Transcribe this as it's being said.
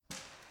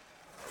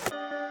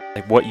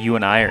like what you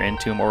and I are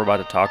into and what we're about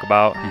to talk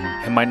about,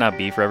 it might not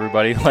be for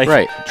everybody. Like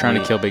right, trying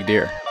to kill big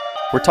deer.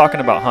 We're talking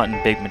about hunting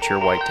big mature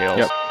whitetails.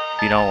 Yep.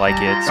 If you don't like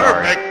it,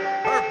 sorry.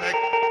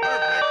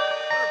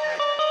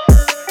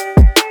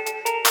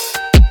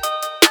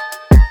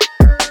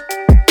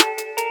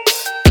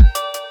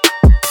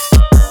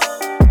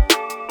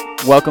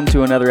 Welcome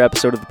to another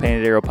episode of the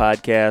Painted Arrow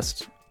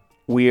Podcast.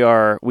 We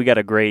got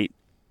a great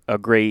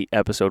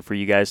episode for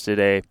you guys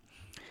today.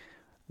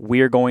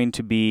 We are going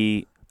to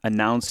be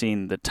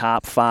announcing the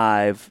top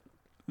 5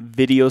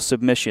 video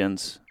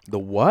submissions. The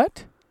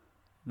what?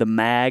 The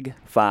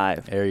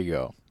MAG-5. There you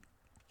go.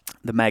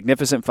 The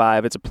Magnificent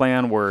 5. It's a play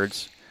on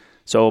words.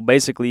 So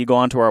basically, you go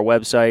onto our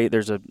website.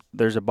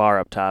 There's a bar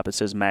up top. It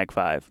says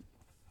MAG-5.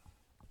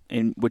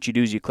 And what you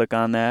do is you click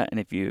on that, and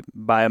if you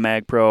buy a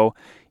Mag Pro,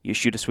 you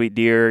shoot a sweet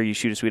deer, you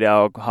shoot a sweet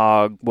elk,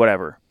 hog,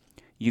 whatever.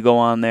 You go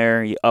on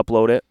there, you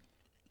upload it,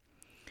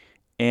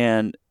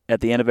 and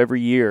at the end of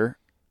every year,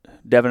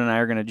 Devin and I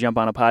are going to jump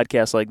on a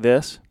podcast like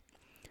this,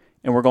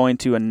 and we're going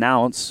to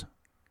announce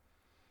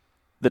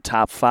the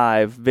top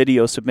 5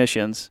 video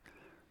submissions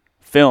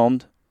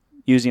filmed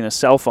using a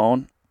cell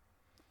phone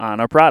on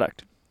our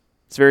product.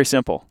 It's very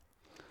simple.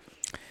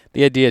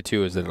 The idea,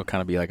 too, is that it'll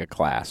kind of be like a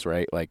class,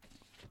 right? Like,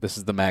 this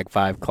is the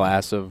MAG-5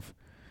 class of,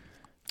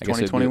 I guess,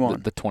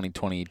 2021. the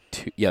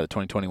 2022, the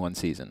 2021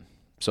 season.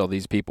 So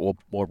these people,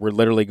 we're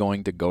literally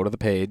going to go to the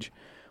page.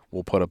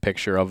 We'll put a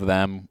picture of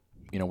them,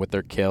 with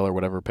their kill or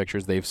whatever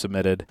pictures they've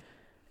submitted,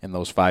 and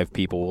those 5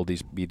 people will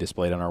be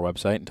displayed on our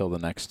website until the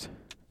next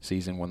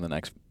season when the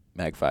next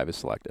MAG-5 is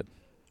selected.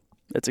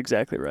 That's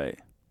exactly right.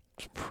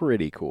 It's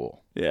pretty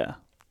cool. Yeah.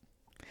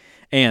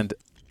 And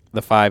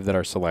the 5 that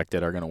are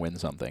selected are going to win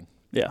something.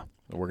 Yeah.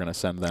 We're going to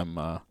send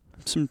them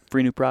some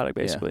free new product,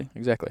 basically. Yeah,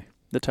 exactly.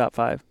 The top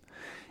 5.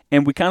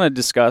 And we kind of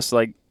discussed,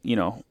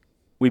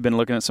 we've been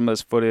looking at some of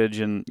this footage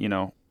and,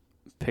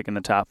 picking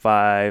the top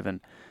 5. And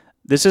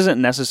this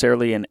isn't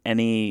necessarily in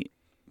any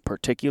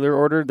particular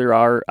order. There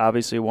are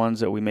obviously ones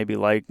that we maybe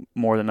like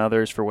more than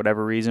others for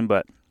whatever reason.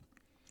 But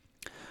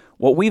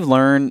what we've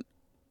learned,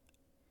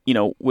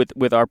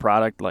 with our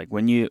product, like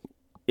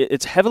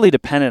it's heavily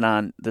dependent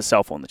on the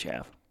cell phone that you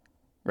have,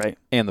 right?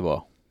 And the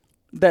bow.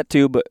 That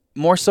too, but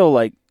more so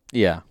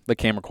the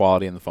camera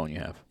quality and the phone you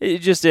have. It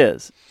just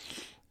is.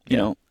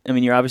 You're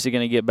obviously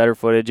going to get better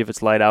footage if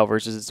it's light out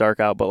versus it's dark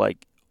out, but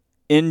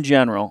in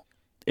general,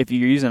 if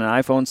you're using an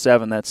iPhone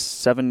 7 that's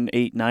 7,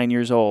 8, 9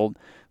 years old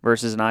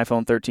versus an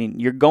iPhone 13,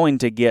 you're going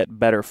to get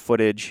better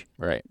footage,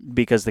 right?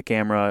 Because the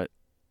camera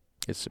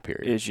is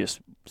superior. Is just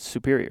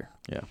superior.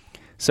 Yeah.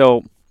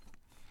 So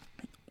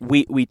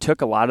we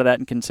took a lot of that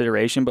in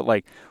consideration, but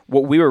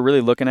what we were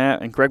really looking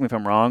at, and correct me if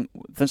I'm wrong,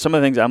 some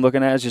of the things I'm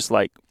looking at is just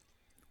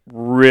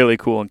really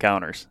cool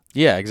encounters.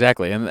 Yeah,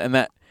 exactly.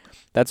 And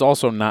that's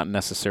also not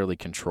necessarily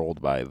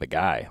controlled by the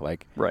guy.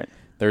 Right.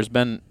 There's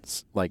been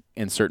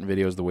in certain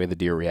videos the way the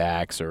deer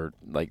reacts, or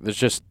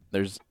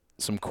there's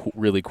some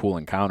really cool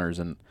encounters,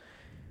 and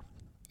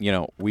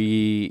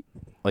we,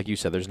 like you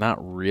said, there's not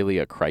really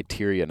a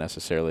criteria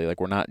necessarily.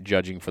 We're not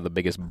judging for the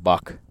biggest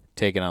buck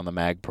taken on the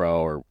Mag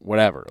Pro or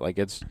whatever.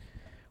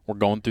 We're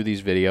going through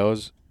these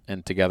videos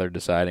and together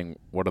deciding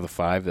what are the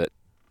 5 that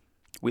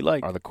we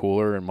like, are the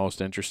cooler and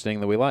most interesting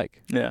that we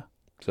like. Yeah.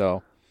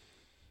 So,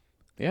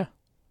 yeah.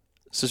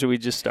 So should we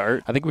just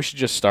start? I think we should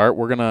just start.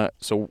 We're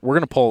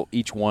gonna pull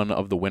each one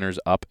of the winners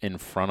up in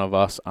front of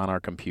us on our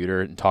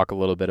computer and talk a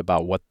little bit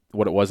about what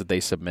it was that they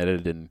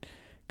submitted and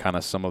kind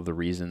of some of the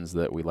reasons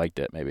that we liked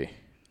it, maybe.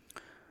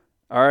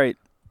 All right.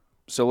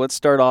 So let's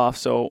start off.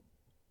 So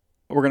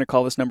we're gonna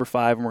call this number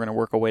 5, and we're gonna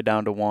work our way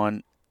down to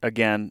 1.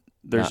 Again,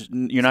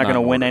 you're not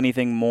gonna win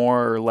anything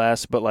more or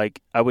less, but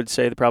I would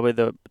say probably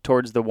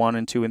towards the 1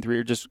 and 2 and 3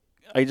 are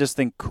I just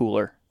think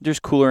cooler.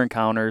 Just cooler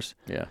encounters.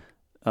 Yeah.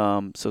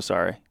 So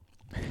sorry.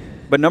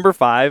 But number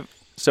 5,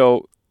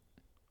 so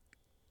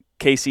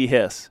Casey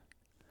Hiss.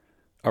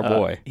 Our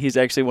boy. He's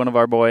actually one of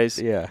our boys.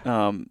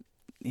 Yeah.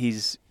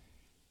 He's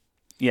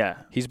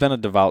been a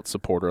devout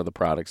supporter of the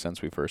product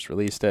since we first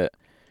released it.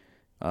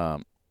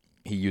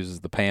 He uses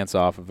the pants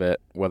off of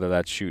it, whether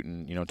that's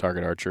shooting,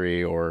 target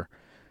archery or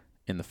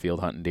in the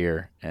field hunting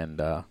deer,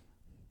 and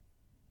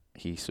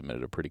he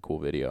submitted a pretty cool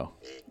video.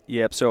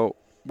 Yep, so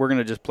we're going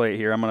to just play it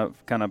here. I'm going to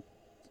kind of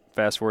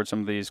fast forward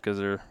some of these because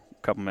they're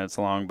a couple minutes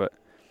long, but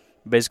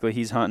basically,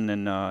 he's hunting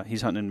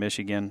in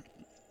Michigan,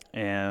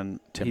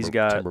 and he's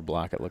got timber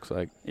block. It looks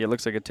like. Yeah, it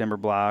looks like a timber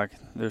block.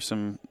 There's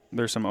some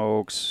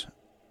oaks,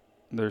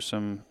 there's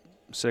some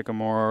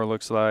sycamore.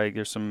 Looks like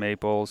there's some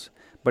maples,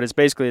 but it's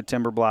basically a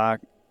timber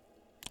block.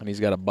 And he's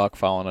got a buck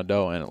following a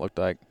doe, and it looked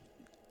like.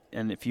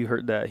 And if you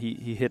heard that,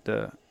 he hit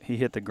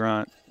the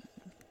grunt.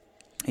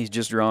 He's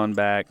just drawing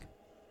back,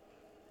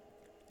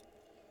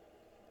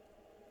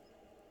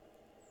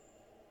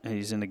 and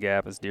he's in the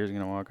gap. This deer's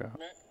gonna walk out.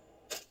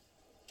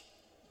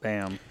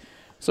 Bam.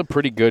 It's a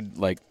pretty good,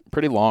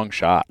 pretty long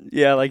shot.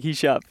 Yeah, he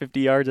shot 50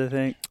 yards, I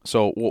think.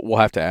 So we'll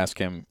have to ask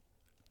him.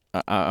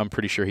 I'm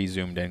pretty sure he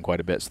zoomed in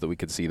quite a bit so that we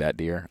could see that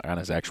deer on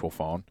his actual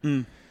phone,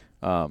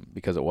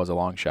 because it was a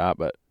long shot.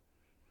 But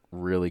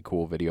really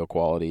cool video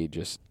quality,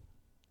 just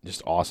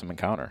awesome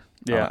encounter.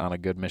 Yeah. On a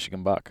good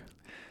Michigan buck.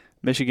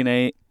 Michigan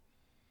 8.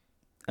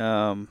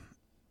 So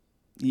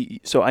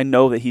I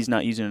know that he's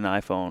not using an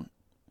iPhone.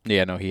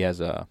 Yeah, no, he has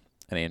an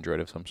Android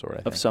of some sort, I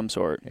think. Of some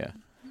sort. Yeah.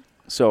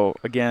 So,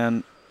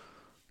 again,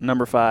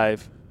 number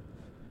 5,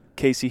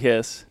 Casey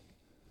Hiss.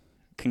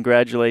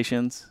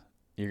 Congratulations.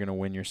 You're going to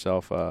win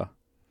yourself a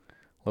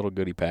little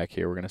goodie pack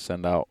here. We're going to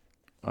send out.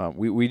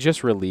 We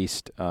just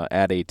released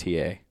at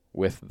ATA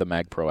with the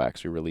Mag Pro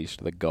X. We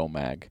released the Go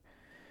Mag,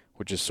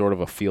 which is sort of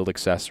a field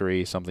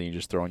accessory, something you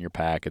just throw in your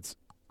pack.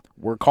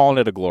 We're calling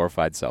it a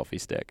glorified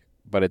selfie stick,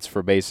 but it's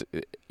for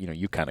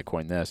you kind of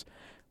coined this,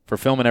 for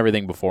filming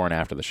everything before and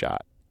after the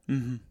shot,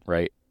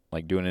 right?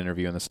 Like doing an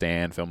interview in the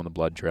stand, filming the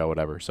blood trail,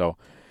 whatever. So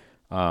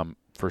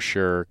for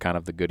sure, kind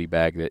of the goodie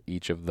bag that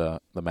each of the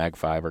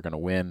MAG-5 are going to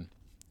win.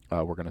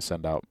 We're going to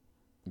send out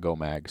Go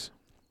Mags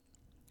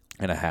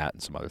and a hat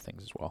and some other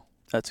things as well.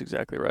 That's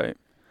exactly right.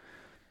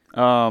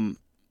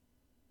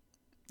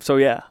 So,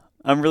 yeah,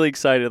 I'm really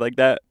excited. Like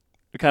that,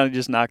 it kind of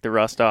just knocked the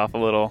rust off a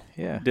little.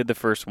 Yeah. Did the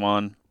first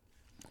one.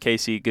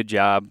 Casey, good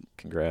job.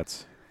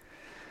 Congrats.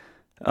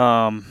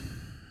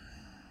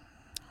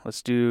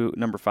 Let's do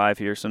number 5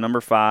 here. So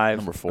number 5.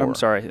 Number 4. I'm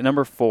sorry,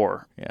 number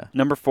 4. Yeah.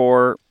 Number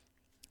 4,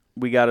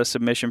 we got a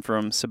submission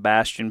from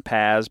Sebastian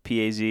Paz,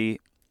 P-A-Z,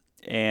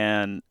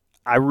 and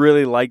I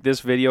really like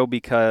this video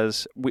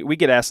because we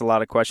get asked a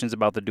lot of questions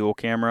about the dual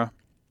camera.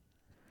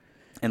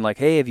 And like,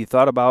 hey, have you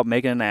thought about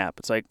making an app?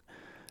 It's like,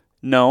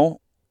 no,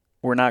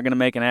 we're not going to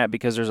make an app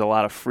because there's a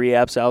lot of free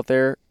apps out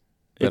there.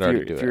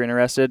 If you're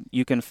interested,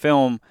 you can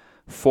film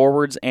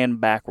forwards and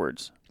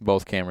backwards.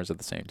 Both cameras at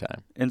the same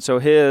time. And so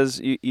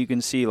you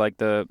can see like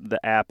the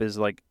app is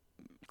like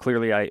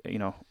clearly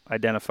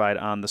identified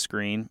on the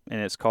screen,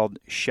 and it's called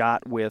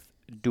Shot with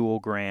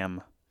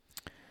Dualgram.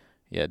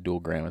 Yeah,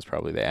 Dualgram is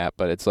probably the app,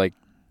 but it's like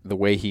the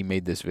way he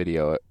made this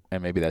video,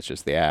 and maybe that's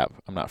just the app.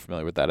 I'm not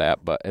familiar with that app,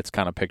 but it's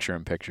kind of picture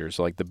in picture.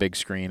 So like the big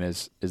screen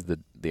is the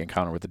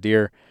encounter with the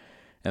deer,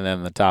 and then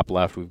in the top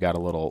left we've got a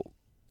little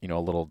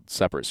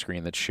separate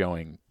screen that's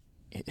showing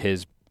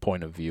his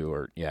point of view,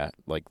 or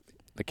like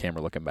the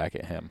camera looking back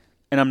at him.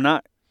 And I'm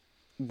not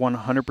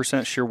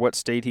 100% sure what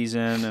state he's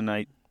in, and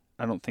I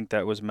don't think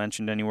that was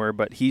mentioned anywhere,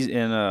 but he's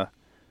in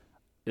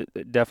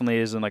it definitely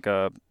is in like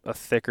a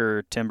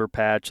thicker timber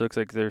patch. Looks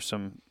like there's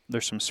some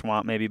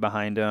swamp maybe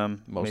behind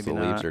him. Most maybe of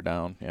the leaves not. are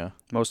down, yeah.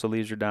 Most of the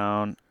leaves are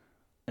down,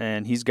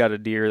 and he's got a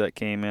deer that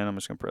came in. I'm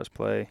just going to press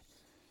play.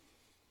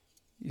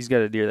 He's got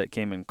a deer that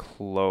came in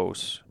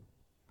close.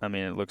 I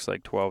mean, it looks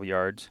like 12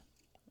 yards.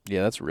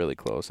 Yeah, that's really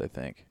close, I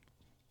think.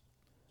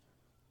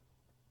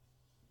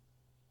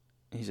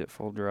 He's at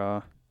full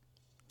draw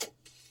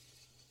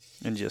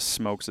and just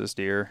smokes this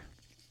deer.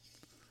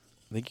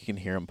 I think you can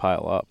hear him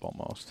pile up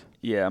almost.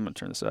 Yeah, I'm going to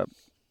turn this up.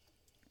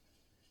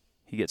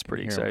 He gets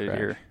pretty excited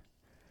here.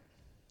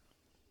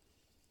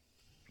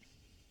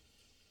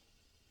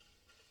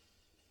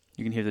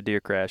 You can hear the deer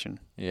crashing.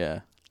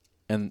 Yeah.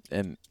 And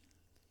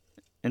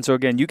so,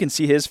 again, you can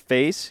see his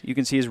face. You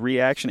can see his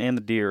reaction and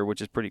the deer,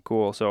 which is pretty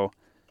cool. So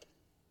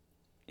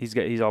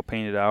he's all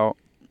painted out.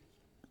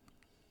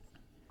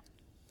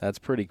 That's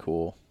pretty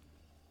cool.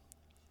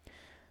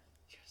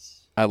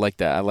 I like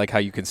that. I like how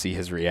you can see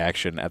his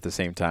reaction at the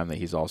same time that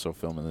he's also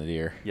filming the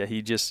deer. Yeah,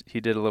 he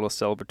did a little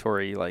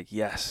celebratory, like,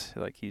 yes,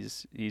 like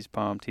he's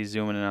pumped. He's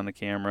zooming in on the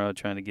camera,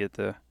 trying to get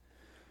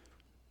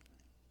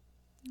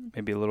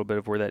maybe a little bit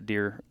of where that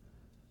deer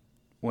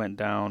went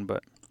down,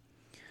 but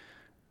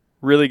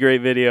really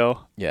great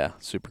video. Yeah,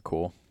 super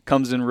cool.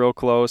 Comes in real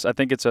close. I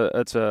think it's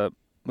a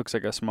looks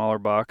like a smaller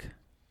buck.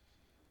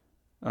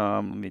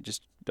 Let me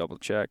just double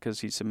check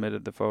because he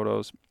submitted the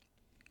photos,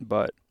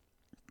 but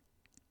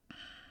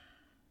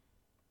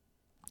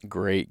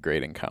great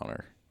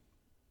encounter.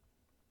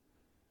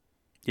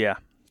 Yeah,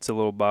 it's a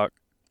little buck.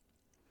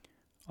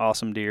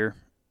 Awesome deer.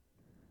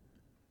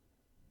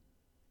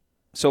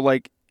 So,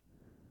 like,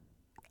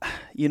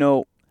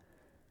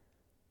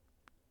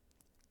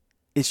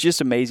 it's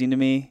just amazing to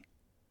me,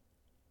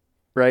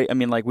 right? I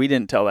mean, like, we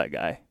didn't tell that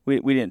guy. We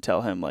didn't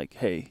tell him, like,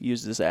 hey,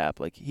 use this app.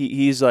 Like,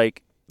 he's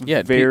like,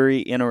 very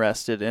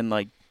interested in,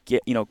 like,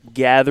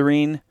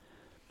 gathering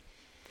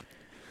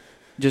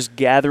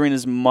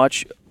as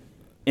much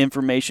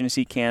information as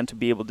he can to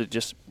be able to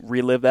just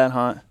relive that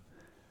hunt.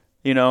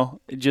 I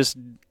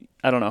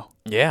don't know.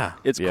 Yeah.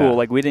 It's cool.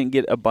 Like, we didn't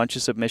get a bunch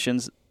of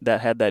submissions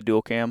that had that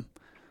dual cam.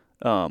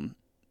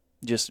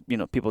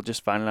 People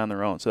just find it on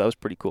their own. So that was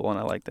pretty cool, and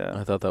I like that.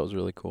 I thought that was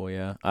really cool,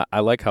 yeah.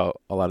 I like how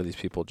a lot of these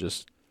people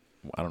just,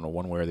 I don't know,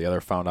 one way or the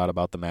other found out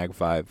about the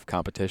MAG-5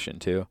 competition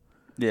too.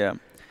 Yeah.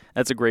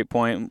 That's a great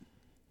point.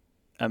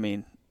 I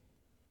mean,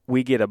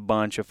 we get a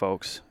bunch of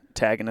folks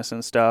tagging us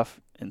and stuff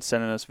and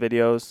sending us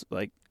videos,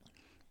 like,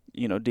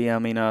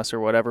 DMing us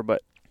or whatever,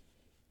 but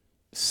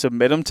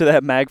submit them to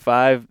that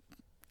MAG-5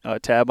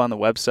 tab on the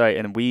website,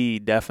 and we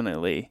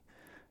definitely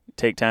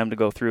take time to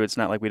go through. It's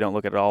not like we don't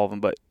look at all of them,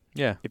 but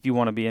yeah, if you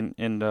want to be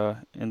in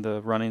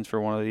the runnings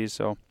for one of these,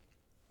 so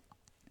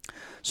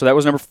that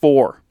was number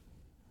 4,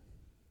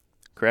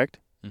 correct?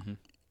 Mm-hmm.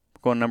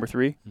 Going number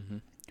 3. Mm-hmm.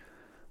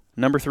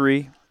 Number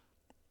 3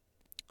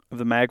 of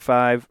the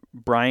MAG-5,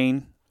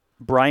 Brian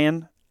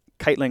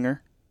Keitlinger.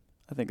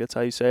 I think that's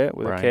how you say it,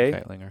 with a K.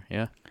 Brian Keitlinger,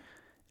 yeah.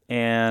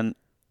 And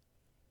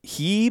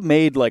he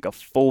made like a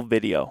full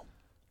video.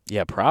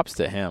 Yeah, props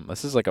to him.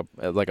 This is like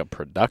a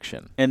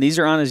production. And these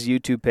are on his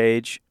YouTube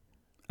page.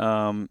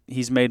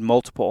 He's made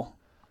multiple.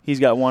 He's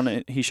got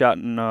one he shot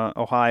in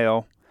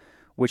Ohio,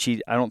 which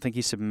I don't think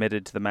he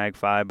submitted to the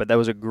MAG-5, but that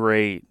was a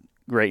great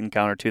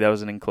encounter too. That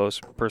was an in-close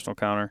personal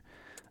encounter.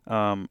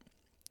 I'm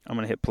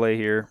going to hit play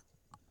here.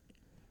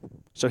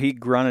 So he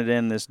grunted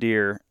in this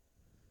deer,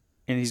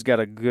 and he's got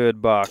a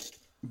good buck.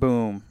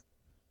 Boom.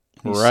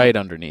 Right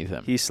underneath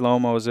him. He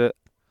slow-mos it.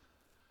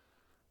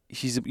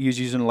 He's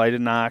using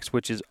lighted nocks,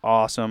 which is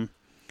awesome.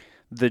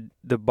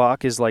 The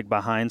buck is like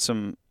behind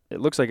some,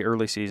 it looks like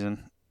early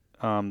season.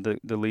 The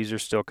leaves are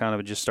still kind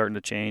of just starting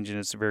to change, and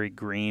it's very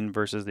green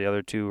versus the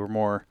other two are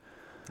more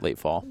late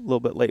fall. A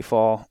little bit late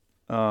fall.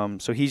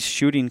 So he's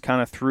shooting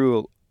kind of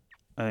through,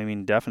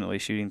 definitely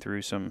shooting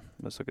through some.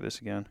 Let's look at this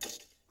again.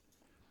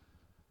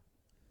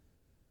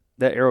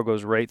 That arrow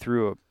goes right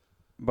through a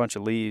bunch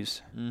of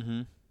leaves.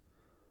 Mm-hmm.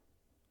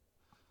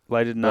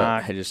 Lighted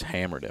knock. I just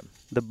hammered him.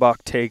 The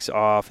buck takes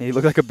off. He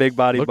looked like a big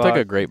body buck. Looked like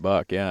a great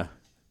buck, yeah.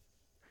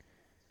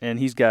 And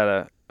he's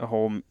got a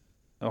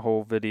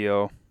whole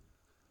video.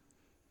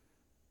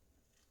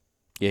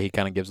 Yeah, he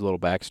kind of gives a little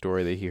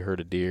backstory that he heard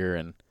a deer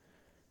and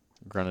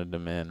grunted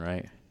him in,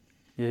 right?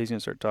 Yeah, he's going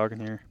to start talking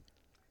here.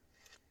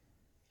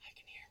 I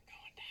can hear him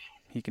going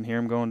down. He can hear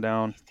him going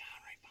down. He's down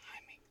right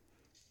behind me.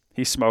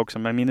 He smokes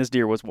him. This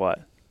deer was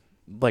what?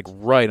 Like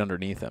right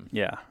underneath him.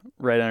 Yeah,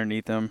 right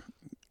underneath him.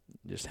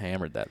 Just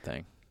hammered that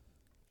thing.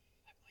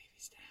 I believe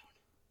he's down.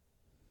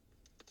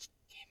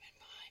 Came in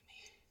behind me.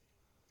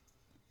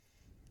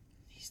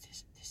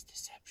 This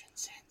deception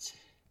sense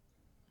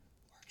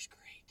works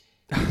great.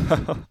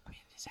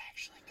 It's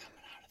actually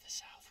coming out of the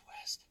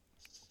southwest.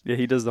 Yeah,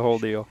 he does the whole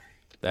deal.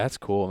 That's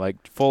cool.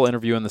 Like full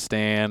interview in the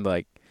stand.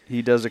 Like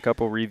he does a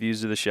couple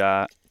reviews of the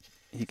shot.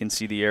 He can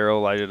see the arrow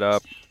lighted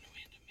up.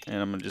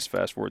 And I'm gonna just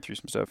fast forward through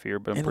some stuff here,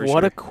 but I'm pretty sure.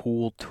 And what a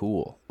cool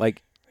tool!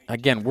 Like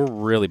again, we're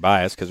really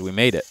biased because we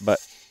made it, but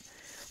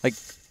like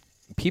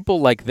people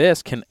like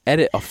this can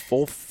edit a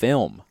full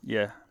film.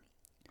 Yeah.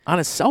 On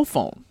a cell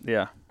phone.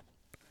 Yeah.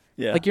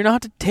 Yeah. Like you don't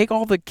have to take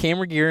all the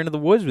camera gear into the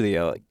woods with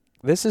you. Like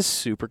this is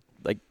super.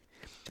 Like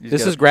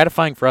this is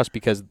gratifying for us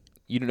because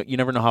you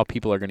never know how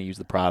people are going to use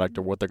the product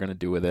or what they're going to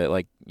do with it.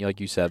 Like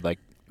you said, like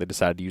they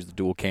decided to use the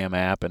dual cam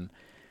app and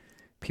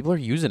people are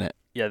using it.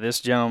 Yeah,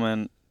 this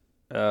gentleman,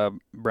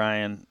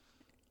 Brian,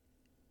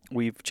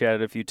 we've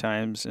chatted a few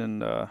times,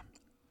 and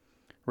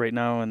right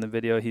now in the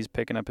video he's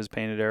picking up his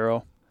painted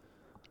arrow.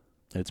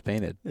 It's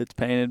painted. It's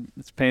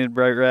painted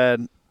bright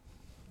red.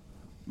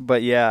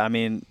 But yeah,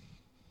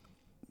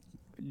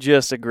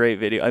 just a great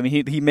video.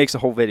 He makes a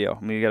whole video.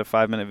 You got a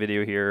 5-minute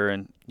video here,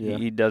 and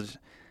he does.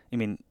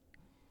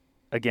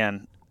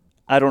 Again,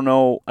 I don't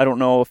know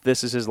if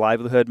this is his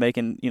livelihood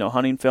making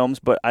hunting films,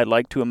 but I'd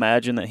like to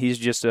imagine that he's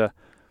just a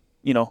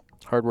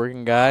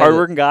hardworking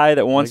guy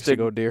that wants to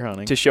go deer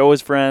hunting, to show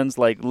his friends,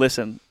 like,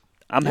 listen,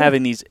 I'm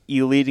having these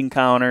elite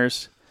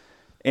encounters,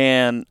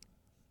 and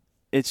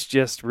it's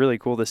just really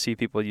cool to see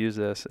people use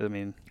this.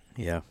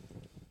 Yeah.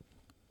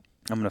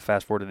 I'm going to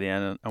fast forward to the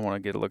end, and I want to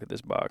get a look at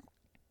this buck.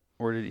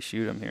 Where did he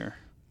shoot him here?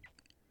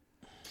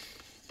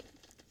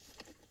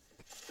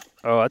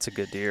 Oh, that's a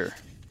good deer.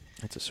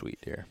 That's a sweet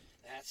deer.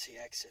 That's the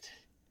exit.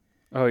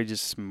 Oh, he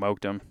just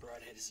smoked him.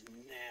 Broadhead is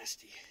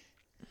nasty.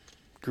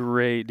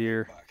 Great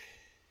deer. Buck.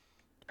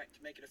 Right,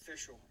 to make it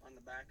official on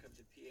the back of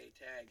the PA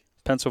tag.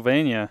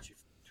 Pennsylvania.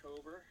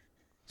 October.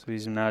 So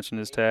he's notching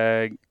his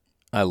tag.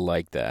 I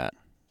like that.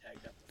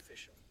 Tagged up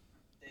official.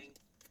 Thing.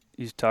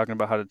 He's talking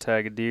about how to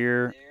tag a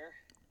deer. There.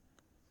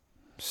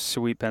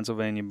 Sweet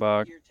Pennsylvania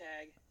buck. Deer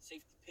tag,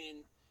 safety pin.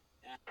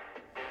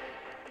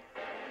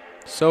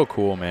 So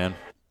cool, man.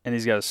 And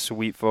he's got a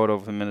sweet photo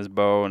of him and his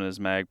bow and his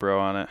Mag Pro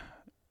on it.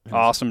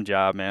 Awesome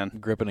job, man.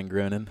 Gripping and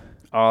grinning.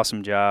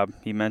 Awesome job.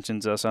 He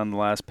mentions us on the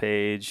last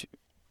page.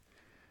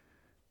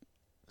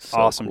 So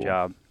awesome cool.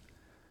 job.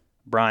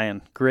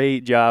 Brian,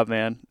 great job,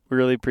 man. We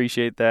really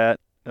appreciate that.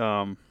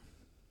 Number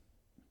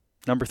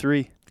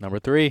 3. Number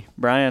 3.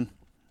 Brian.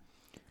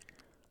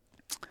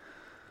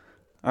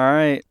 All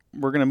right.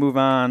 We're going to move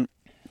on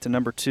to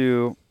number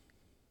 2.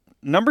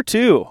 Number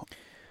 2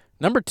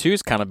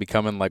 is kind of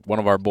becoming like one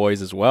of our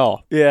boys as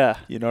well. Yeah.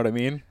 You know what I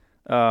mean?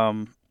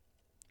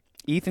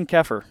 Ethan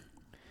Keffer.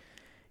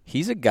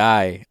 He's a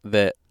guy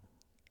that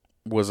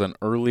was an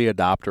early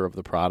adopter of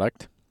the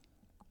product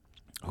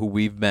who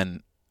we've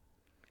been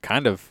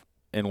kind of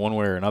in one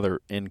way or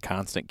another in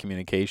constant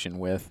communication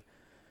with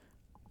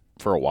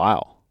for a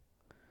while.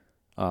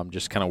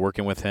 Just kind of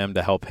working with him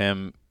to help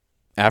him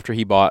after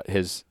he bought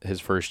his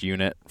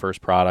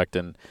first product,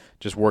 and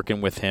just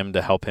working with him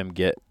to help him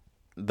get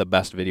the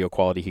best video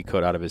quality he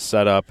could out of his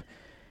setup.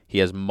 He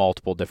has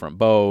multiple different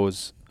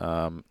bows.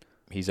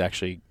 He's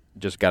actually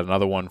just got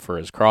another one for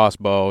his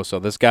crossbow. So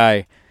this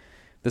guy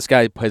this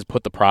guy has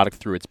put the product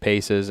through its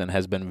paces and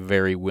has been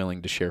very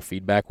willing to share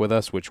feedback with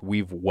us, which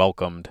we've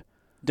welcomed.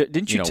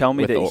 Didn't you tell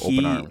me with that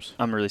open arms.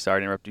 I'm really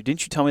sorry to interrupt you.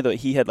 Didn't you tell me that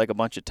he had like a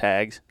bunch of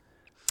tags,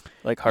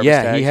 like harvest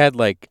tags? Yeah, he had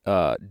like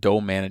doe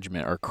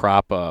management or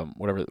crop,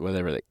 whatever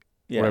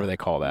they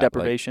call that.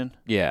 Deprivation. Like,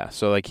 yeah,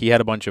 so like he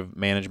had a bunch of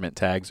management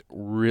tags,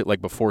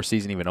 like before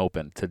season even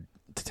opened, to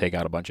take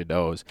out a bunch of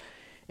does,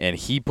 and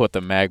he put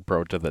the Mag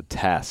Pro to the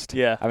test.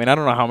 Yeah. I mean, I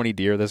don't know how many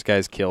deer this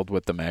guy's killed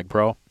with the Mag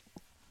Pro.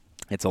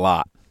 It's a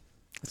lot.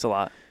 It's a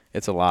lot.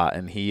 It's a lot,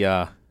 and he,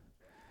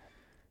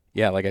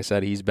 yeah, like I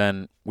said,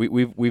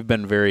 we've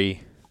been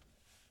very,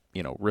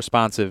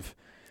 responsive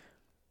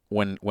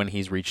when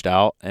he's reached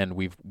out, and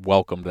we've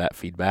welcomed that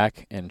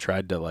feedback and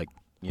tried to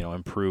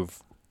improve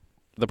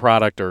the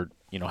product or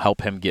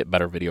help him get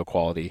better video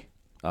quality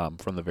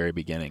from the very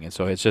beginning. And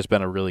so it's just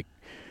been a really,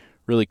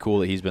 really cool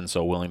that he's been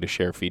so willing to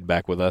share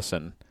feedback with us,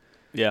 and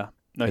yeah.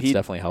 No, it's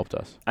definitely helped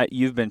us.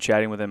 You've been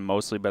chatting with him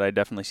mostly, but I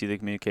definitely see the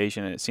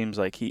communication, and it seems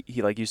like he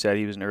like you said,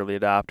 he was an early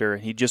adopter.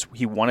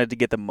 He wanted to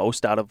get the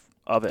most out of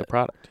it, the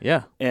product,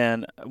 yeah,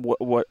 and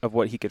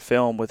what he could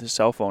film with his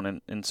cell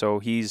phone, and so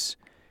he's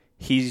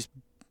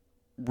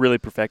really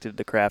perfected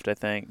the craft, I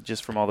think,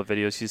 just from all the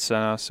videos he's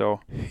sent us. So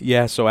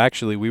yeah, so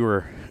actually we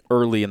were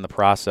early in the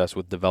process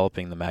with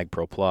developing the Mag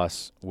Pro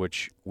Plus,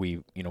 which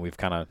we've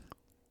kind of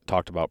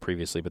talked about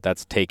previously, but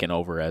that's taken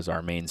over as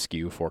our main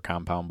SKU for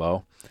compound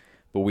bow.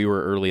 But we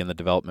were early in the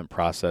development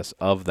process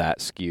of that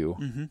SKU.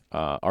 Mm-hmm.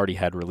 Already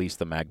had released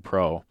the Mag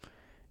Pro,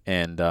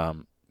 and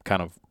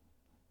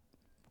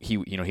he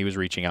was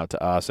reaching out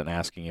to us and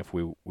asking if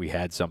we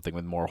had something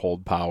with more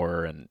hold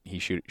power, and he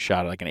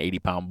shot like an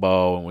 80-pound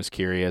bow and was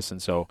curious, and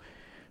so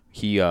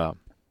he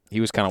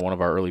was kind of one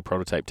of our early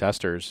prototype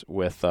testers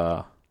with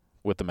the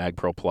Mag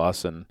Pro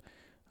Plus, and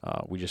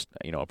we just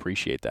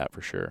appreciate that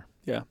for sure.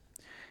 Yeah,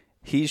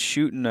 he's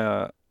shooting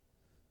a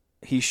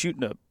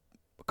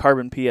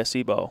carbon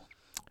PSE bow.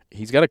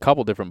 He's got a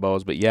couple different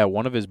bows, but yeah,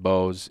 one of his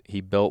bows, he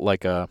built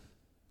like a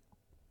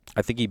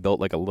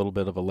little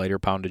bit of a lighter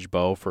poundage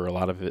bow for a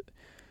lot of it.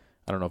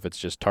 I don't know if it's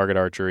just target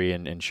archery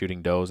and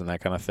shooting does and that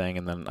kind of thing.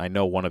 And then I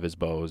know one of his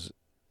bows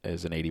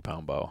is an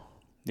 80-pound bow.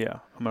 Yeah,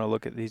 I'm going to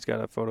look at, he's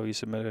got a photo he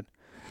submitted.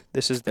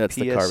 This is That's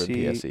the the carbon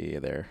PSE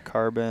there.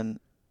 Carbon,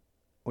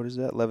 what is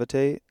that,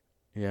 Levitate?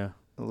 Yeah.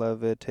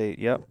 Levitate,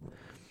 yep.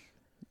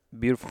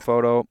 Beautiful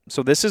photo.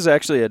 So this is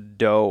actually a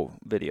doe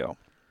video.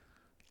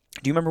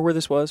 Do you remember where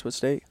this was? What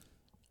state?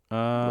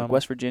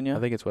 West Virginia?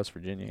 I think it's West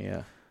Virginia,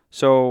 yeah.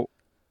 So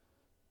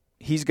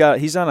he's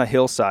on a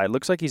hillside.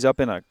 Looks like he's up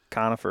in a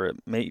conifer. It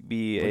may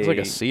be Looks like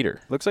a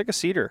cedar. Looks like a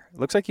cedar.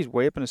 Looks like he's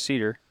way up in a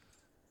cedar.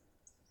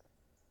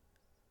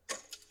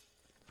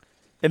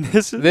 And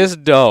this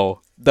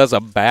doe does a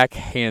back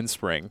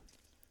handspring.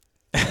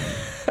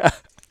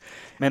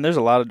 Man, there's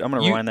a lot of. I'm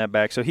gonna rewind that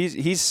back. So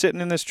he's sitting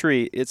in this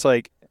tree. It's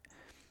like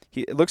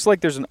it looks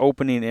like there's an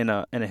opening in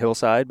a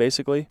hillside,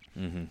 basically.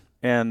 Mm-hmm.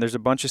 And there's a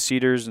bunch of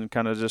cedars and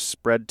kind of just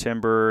spread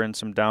timber and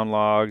some down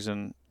logs,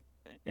 and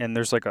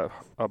there's like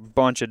a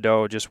bunch of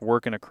doe just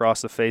working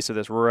across the face of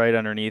this right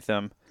underneath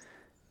him.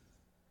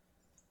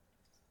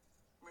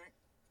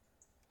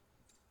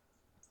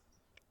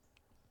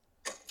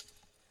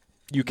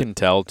 You can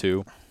tell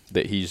too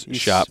that he's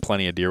shot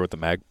plenty of deer with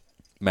the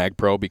Mag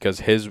Pro, because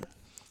his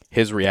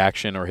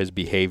reaction or his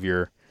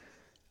behavior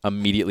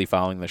immediately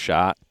following the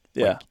shot.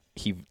 Yeah. Like,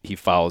 he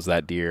follows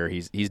that deer.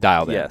 He's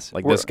dialed in. Yes.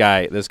 Like this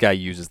guy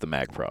uses the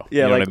Mag Pro.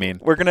 Yeah, you know what I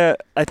mean?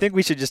 I think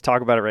we should just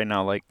talk about it right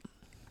now. Like,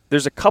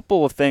 there's a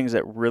couple of things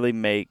that really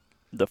make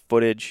the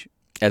footage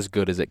as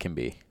good as it can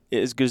be.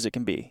 As good as it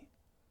can be.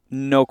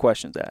 No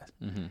questions asked.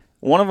 Mm-hmm.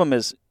 One of them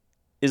is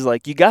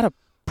like, you got to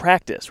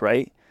practice,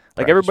 right?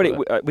 Like everybody,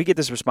 we get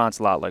this response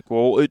a lot. Like,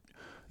 well,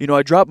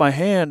 I drop my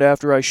hand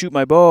after I shoot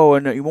my bow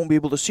and you won't be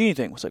able to see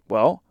anything. It's like,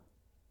 well,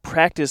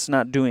 practice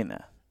not doing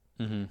that.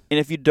 Mm-hmm. And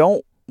if you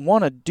don't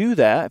want to do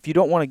that, if you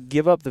don't want to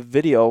give up the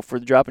video for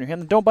the drop in your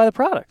hand, then don't buy the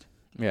product.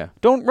 Yeah.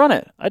 Don't run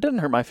it. It doesn't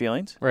hurt my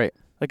feelings. Right.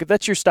 Like, if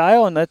that's your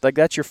style and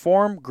that's your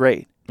form,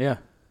 great. Yeah.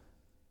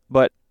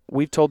 But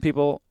we've told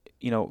people,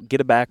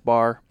 get a back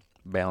bar.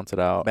 Balance it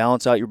out.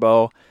 Balance out your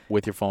bow.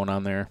 With your phone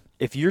on there.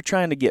 If you're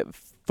trying to get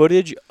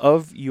footage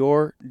of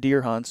your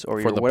deer hunts or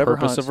your whatever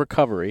purpose hunts, of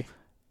recovery,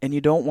 and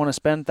you don't want to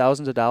spend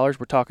thousands of dollars,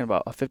 we're talking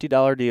about a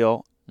 $50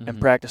 deal, mm-hmm. and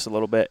practice a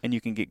little bit, and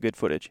you can get good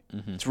footage.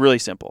 Mm-hmm. It's really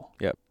simple.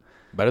 Yep.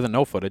 Better than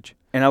no footage.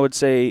 And I would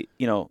say,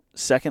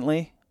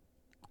 secondly,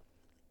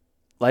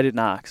 lighted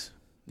nocks.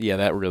 Yeah,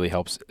 that really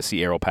helps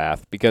see arrow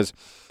path, because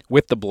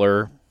with the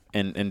blur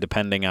and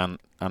depending on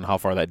how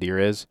far that deer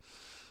is,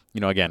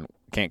 again,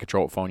 can't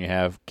control what phone you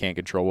have, can't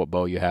control what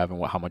bow you have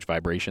and how much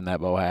vibration that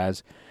bow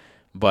has,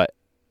 but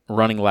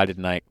running lighted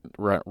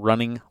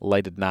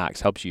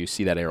nocks helps you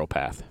see that arrow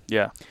path.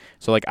 Yeah.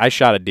 So like I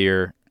shot a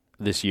deer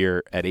this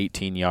year at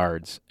 18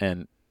 yards,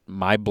 and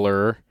my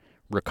blur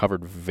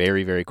recovered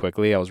very, very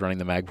quickly. I was running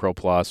the Mag Pro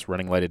Plus,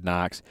 running lighted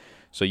nocks,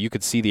 so you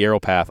could see the arrow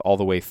path all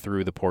the way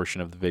through the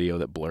portion of the video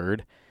that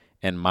blurred,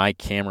 and my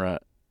camera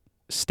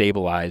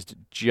stabilized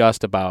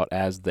just about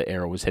as the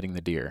arrow was hitting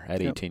the deer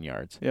at 18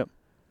 yards. Yep.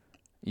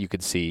 you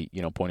could see,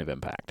 point of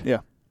impact. Yeah.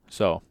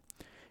 So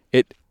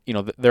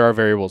there are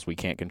variables we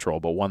can't control,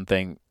 but one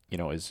thing,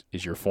 is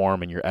your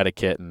form and your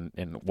etiquette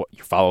and what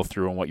you follow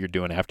through and what you're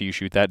doing after you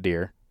shoot that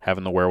deer,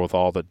 having the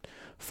wherewithal to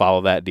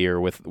follow that deer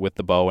with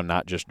the bow and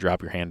not just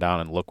drop your hand down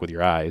and look with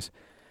your eyes.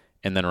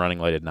 And then running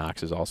lighted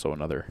nocks is also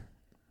another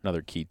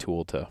key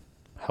tool to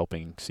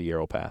helping see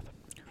arrow path.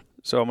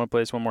 So I'm going to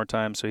play this one more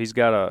time. So he's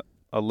got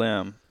a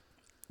limb,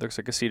 looks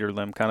like a cedar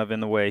limb, kind of in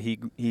the way.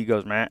 He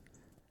goes, Matt.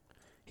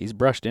 He's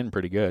brushed in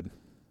pretty good.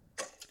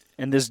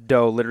 And this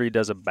doe literally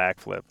does a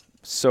backflip.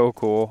 So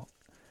cool.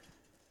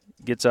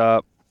 Gets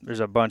up. There's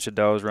a bunch of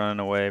does running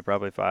away,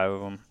 probably 5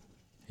 of them.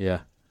 Yeah.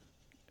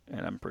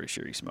 And I'm pretty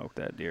sure he smoked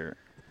that deer.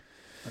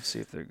 Let's see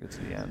if they get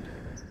to the end.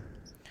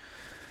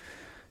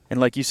 And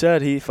like you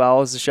said, he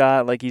follows the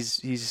shot like he's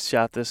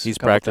shot this. He's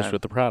practiced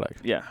with the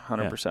product. Yeah,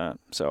 100%. Yeah.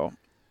 So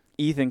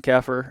Ethan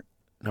Keffer.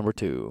 Number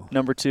 2.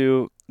 Number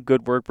 2.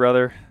 Good work,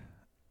 brother.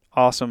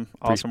 Awesome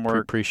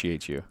work.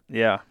 Appreciate you.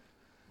 Yeah.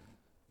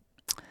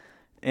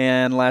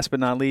 And last but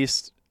not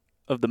least,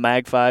 of the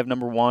MAG-5,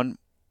 number 1,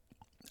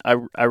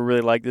 I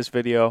really like this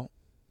video.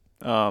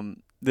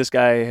 This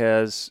guy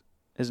his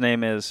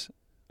name is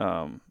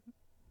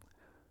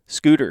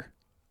Scooter.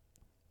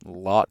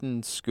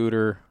 Lawton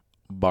Scooter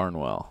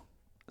Barnwell.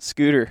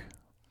 Scooter.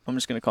 I'm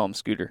just gonna call him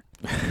Scooter.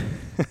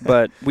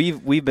 But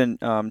we've been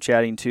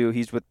chatting too.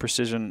 He's with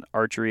Precision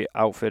Archery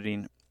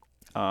Outfitting.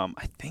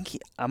 I think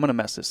I'm gonna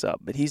mess this up,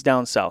 but he's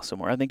down south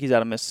somewhere. I think he's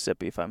out of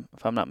Mississippi, if I'm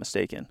not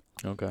mistaken.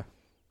 Okay.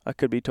 I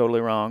could be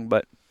totally wrong,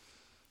 but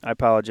I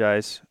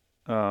apologize,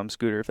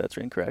 Scooter, if that's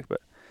incorrect.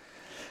 But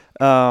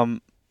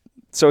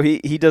so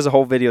he does a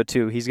whole video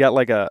too. He's got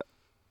like I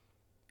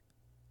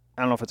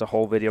don't know if it's a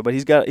whole video, but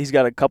he's got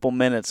a couple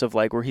minutes of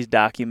like where he's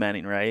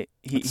documenting, right?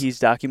 He's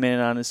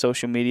documenting on his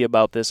social media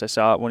about this. I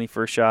saw it when he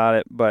first shot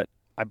it, but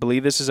I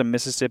believe this is a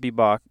Mississippi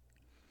buck,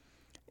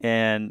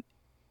 and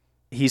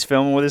he's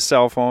filming with his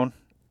cell phone.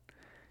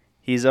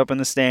 He's up in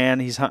the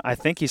stand. I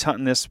think he's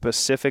hunting this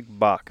specific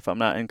buck, if I'm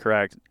not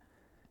incorrect.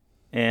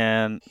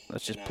 And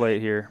let's just play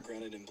it here.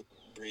 Grounded in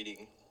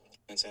breeding.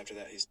 Months after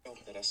that,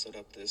 that I set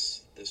up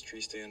this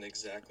tree stand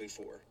exactly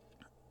for.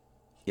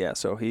 Yeah,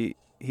 so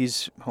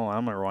he's hold on,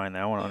 I'm gonna rewind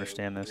that. I want to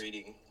understand this.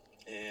 Breeding,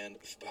 and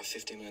about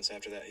 15 minutes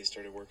after that, he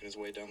started working his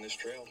way down this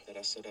trail that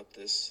I set up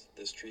this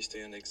tree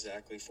stand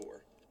exactly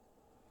for.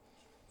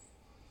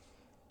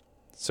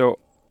 So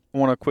I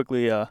want to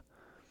quickly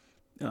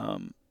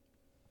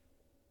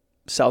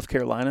South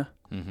Carolina.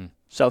 Mm-hmm.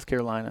 South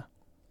Carolina,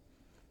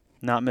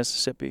 not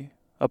Mississippi.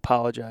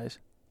 Apologize.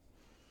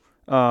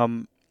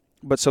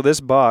 But so this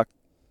buck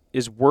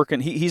is working.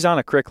 He's on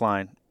a crick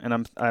line,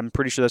 and I'm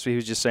pretty sure that's what he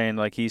was just saying.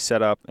 Like he's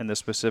set up in this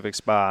specific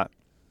spot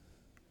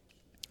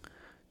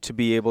to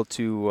be able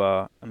to.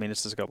 I mean,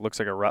 this is looks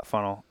like a rut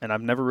funnel, and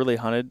I've never really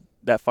hunted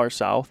that far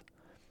south,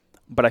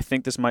 but I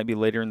think this might be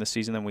later in the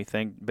season than we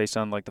think, based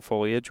on like the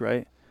foliage.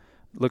 Right?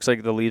 Looks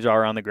like the leaves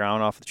are on the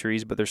ground off the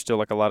trees, but there's still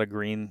like a lot of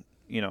green,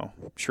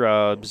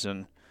 shrubs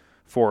and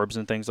forbs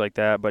and things like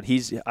that. But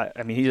I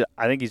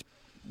think he's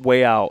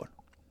way out.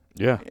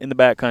 Yeah. In the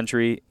back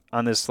country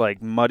on this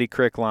like muddy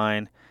creek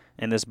line,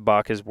 and this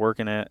buck is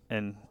working it,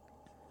 and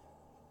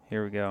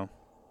here we go.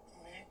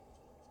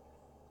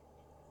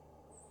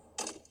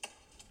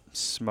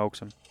 Smokes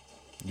him.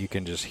 You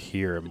can just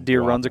hear him.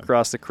 Deer runs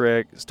across the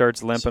creek,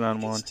 starts limping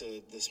on one.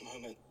 To this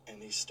moment,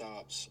 and he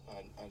stops.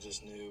 I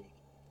just knew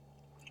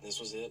this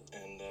was it,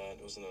 and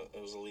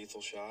it was a lethal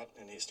shot.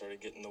 And he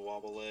started getting the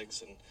wobble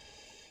legs, and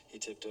he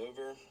tipped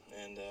over,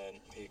 and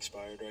he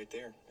expired right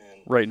there.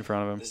 And right in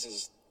front of him. This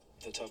is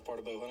the tough part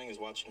about hunting, is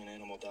watching an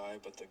animal die,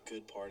 but the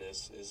good part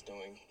is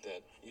knowing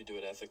that you do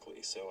it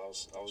ethically. So I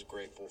was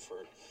grateful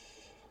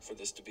for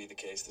this to be the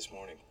case this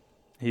morning.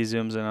 He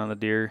zooms in on the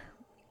deer,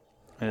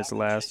 and it's the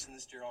last. Chasing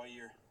this deer all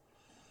year.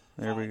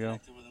 There we go.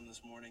 Connected with him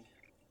this morning.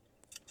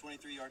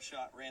 23-yard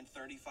shot, ran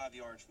 35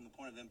 yards from the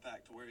point of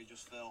impact to where he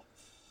just fell.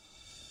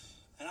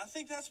 And I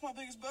think that's my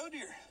biggest bow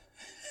deer.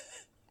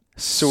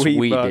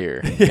 Sweet buck.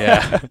 Deer.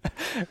 Yeah.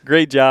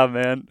 Great job,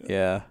 man.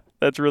 Yeah.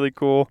 That's really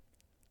cool.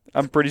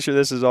 I'm pretty sure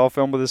this is all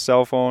filmed with his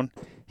cell phone.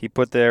 He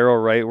put the arrow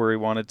right where he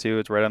wanted to.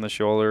 It's right on the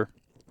shoulder.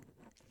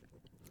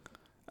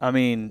 I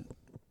mean,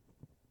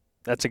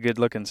 that's a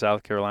good-looking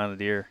South Carolina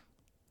deer.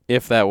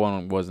 If that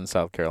one was in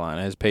South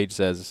Carolina. His page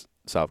says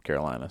South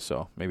Carolina,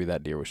 so maybe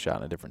that deer was shot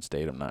in a different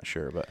state. I'm not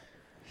sure, but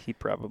he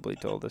probably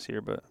told us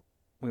here, but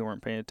we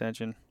weren't paying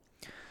attention.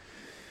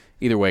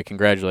 Either way,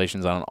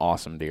 congratulations on an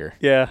awesome deer.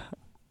 Yeah.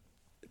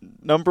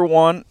 Number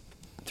 1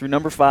 through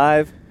number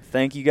 5,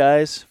 thank you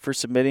guys for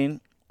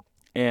submitting,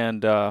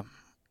 and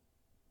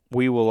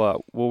we'll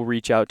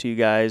reach out to you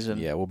guys.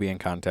 And yeah, we'll be in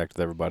contact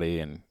with everybody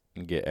and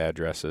get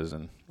addresses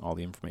and all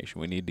the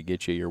information we need to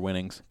get you your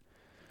winnings.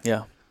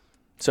 Yeah.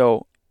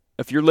 So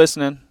if you're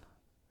listening,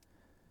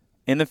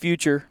 in the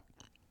future,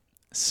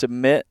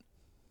 submit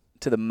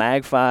to the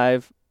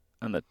MAG-5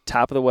 on the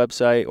top of the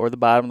website or the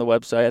bottom of the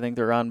website. I think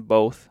they're on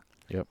both.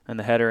 Yep. And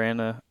the header and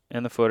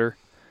the footer.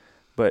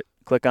 But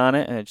click on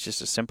it, and it's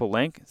just a simple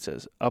link. It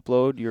says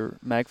upload your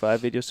MAG-5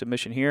 video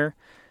submission here,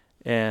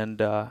 and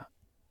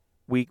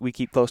we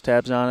keep close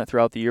tabs on it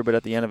throughout the year, but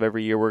at the end of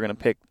every year, we're going to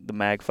pick the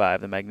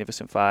MAG-5, the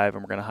Magnificent 5,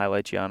 and we're going to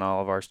highlight you on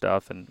all of our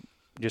stuff, and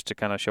just to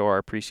kind of show our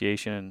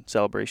appreciation and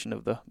celebration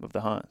of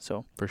the hunt.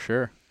 So For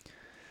sure.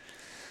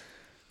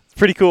 it's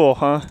pretty cool,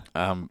 huh?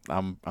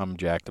 I'm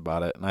jacked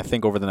about it, and I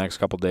think over the next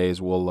couple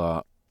days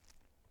we'll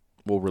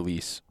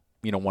release,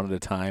 one at a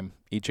time,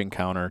 each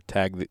encounter,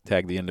 tag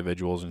the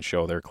individuals and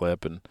show their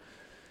clip, and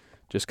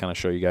just kind of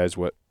show you guys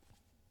what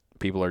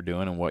people are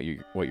doing and what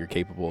you're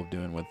capable of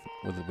doing with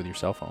your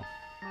cell phone.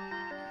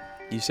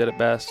 You said it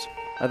best.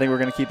 I think we're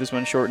going to keep this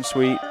one short and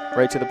sweet,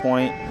 right to the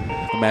point.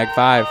 The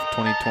MAG-5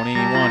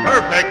 2021.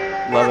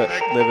 Love it,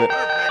 live it,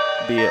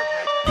 be it.